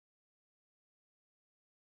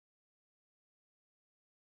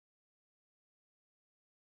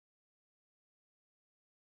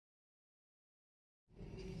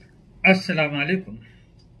अस्सलाम वालेकुम।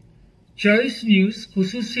 Choice news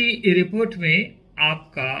खुसूसी report में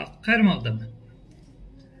आपका खैर मक़दम है।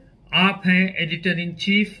 आप हैं editor in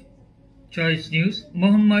chief choice news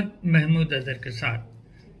Mohammad Mahmood Azhar के साथ।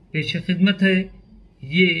 पेश खिदमत है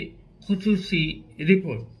ये खुसूसी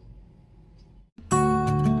report.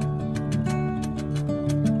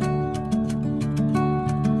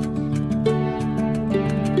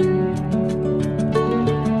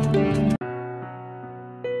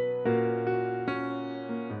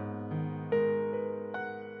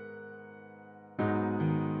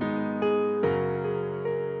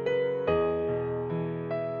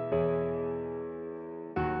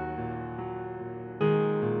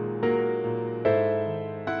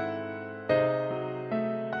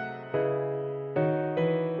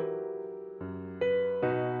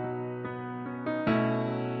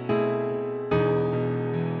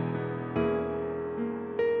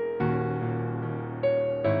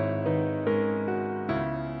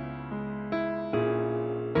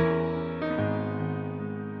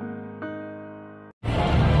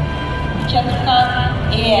 Conclave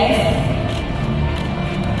AS,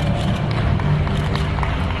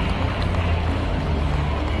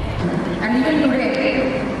 and even today,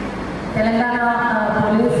 Telangana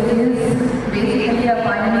police is basically a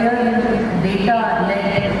pioneer in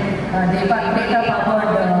data-led,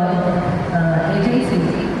 data-powered agency.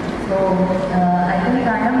 So I think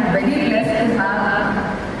I am very blessed to have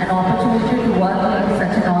an opportunity to work in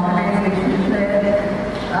such an organization where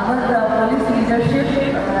our police leadership,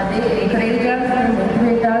 they encourage us, they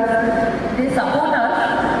motivate us, they support us,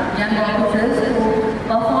 young officers, to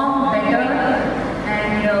perform better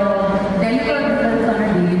and deliver results on a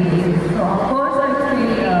daily basis. So of course I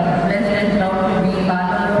feel blessed and proud to be part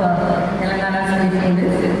of Telangana State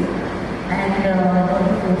Police. And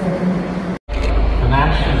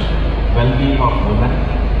financial well-being of women.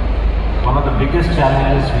 One of the biggest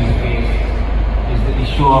challenges we face is the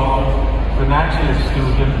issue of financial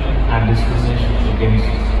exclusion and discrimination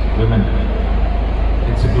against women.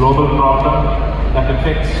 It's a global problem that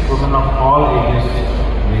affects women of all ages,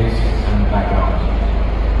 race and backgrounds.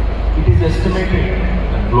 It is estimated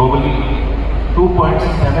that globally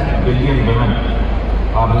 2.7 billion women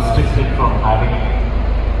are restricted from having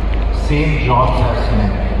same jobs as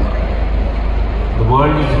men. The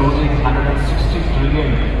world is losing $160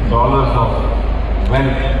 trillion of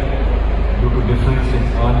wealth due to difference in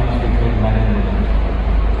earnings between men and women.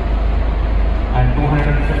 And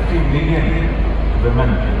 250 million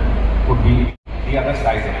women would be the other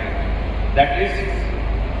side of it. That is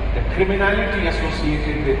the criminality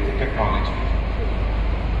associated with technology.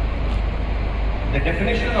 The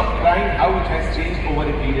definition of crime, how it has changed over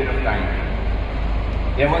a period of time.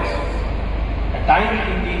 There was a time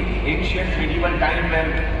in the ancient medieval time when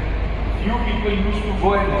few people used to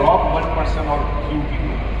go and rob one person or few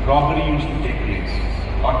people. Robbery used to take place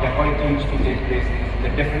or dacoity used to take place.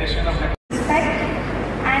 The definition of that. Respect,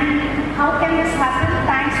 and how can this happen?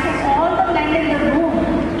 Thanks to all the men in the room.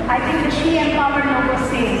 I think the She Empowered logo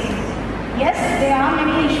says, yes, there are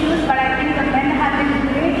many issues, but I think the men have been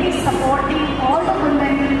greatly supporting all the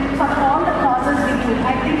women for all the causes we do.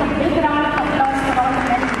 I think a big round of applause for all the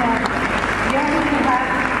men who are here who have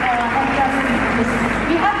helped us in this.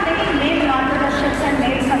 We have many male margadarships and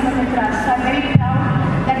male Sangamitras, so I'm very proud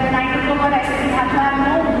that when I took over, I said we have to have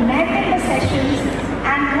more men in the sessions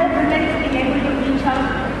and more women to be able to reach out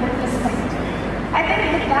with respect. I think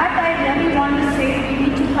with that, I really want to say we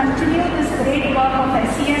need to continue this great work of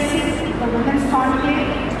SCSC, the Women's Conclave,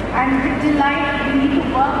 and with delight, we need to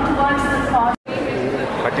work towards the cause.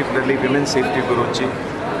 Particularly women's safety guruji,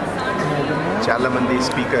 చాలా మంది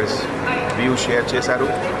speakers view share చేశారు.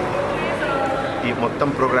 ఈ మొత్తం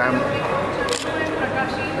programme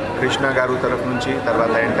Krishna గారు తరఫు నుంచి,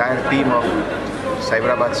 తర్వాత entire team of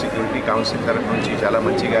Cyberabad security council తరఫు నుంచి చాలా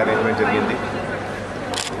మంచిగా అరేంజ్మెంట్ జరిగింది.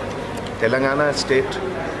 తెలంగాణ స్టేట్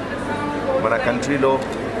మన కంట్రీలో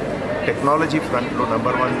టెక్నాలజీ ఫ్రంట్లో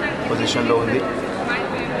నంబర్ 1 పొజిషన్లో ఉంది.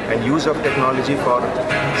 And use of technology for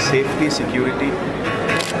safety, security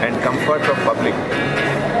and comfort of public,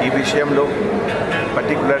 ఈ విషయంలో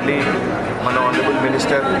పర్టికులర్లీ మన honourable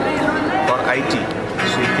minister for IT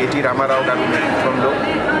Shri KT Ramarao గారి నేతృత్వంలో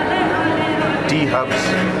T-Hubs,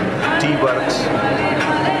 T-Works,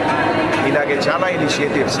 ఇలాగే చాలా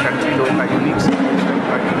ఇనిషియేటివ్స్ కంట్రీలో ఒక యూనిక్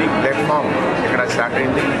ప్లాట్ఫామ్ ఇక్కడ స్టార్ట్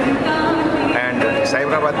అయింది. And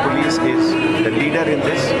Hyderabad police is the leader in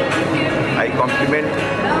this. I compliment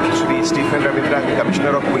Shri Stephen Ravindra, the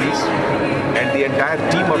Commissioner of Police, and the entire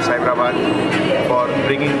team of Hyderabad for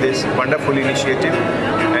bringing this wonderful initiative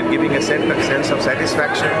and giving a sense of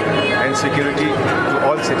satisfaction and security to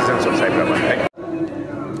all citizens of Hyderabad. Thank you.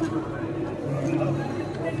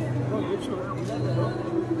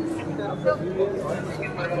 We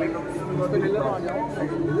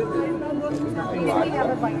have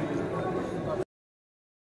a bike.